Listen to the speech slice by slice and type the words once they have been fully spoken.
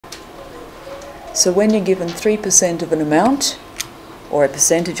So when you're given 3% of an amount, or a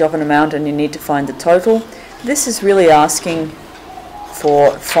percentage of an amount, and you need to find the total, this is really asking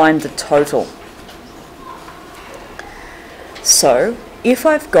for find the total. So if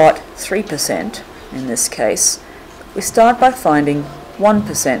I've got 3%, in this case, we start by finding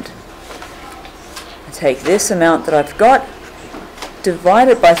 1%. I take this amount that I've got, divide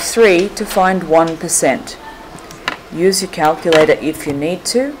it by 3 to find 1%. Use your calculator if you need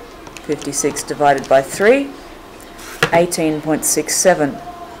to. 56 divided by 3, 18.67.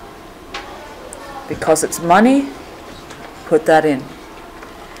 Because it's money, put that in.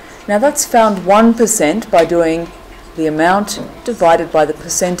 Now that's found 1% by doing the amount divided by the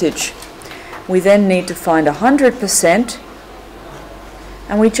percentage. We then need to find 100%,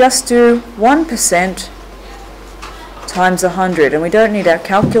 and we just do 1% times 100, and we don't need our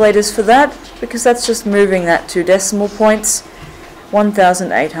calculators for that because that's just moving that 2 decimal points,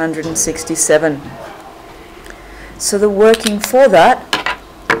 1,867. So the working for that,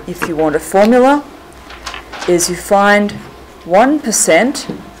 if you want a formula, is you find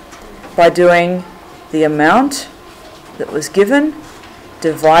 1% by doing the amount that was given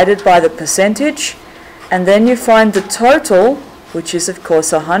divided by the percentage, and then you find the total, which is of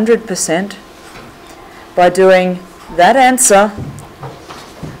course 100%, by doing that answer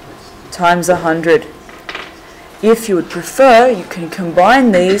times 100. If you would prefer, you can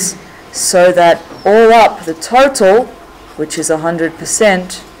combine these so that all up the total, which is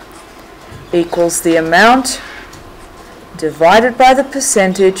 100%, equals the amount divided by the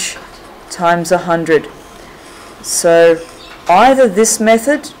percentage times 100. So either this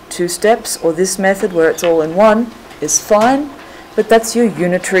method, 2 steps, or this method where it's all in one is fine, but that's your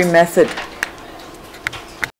unitary method.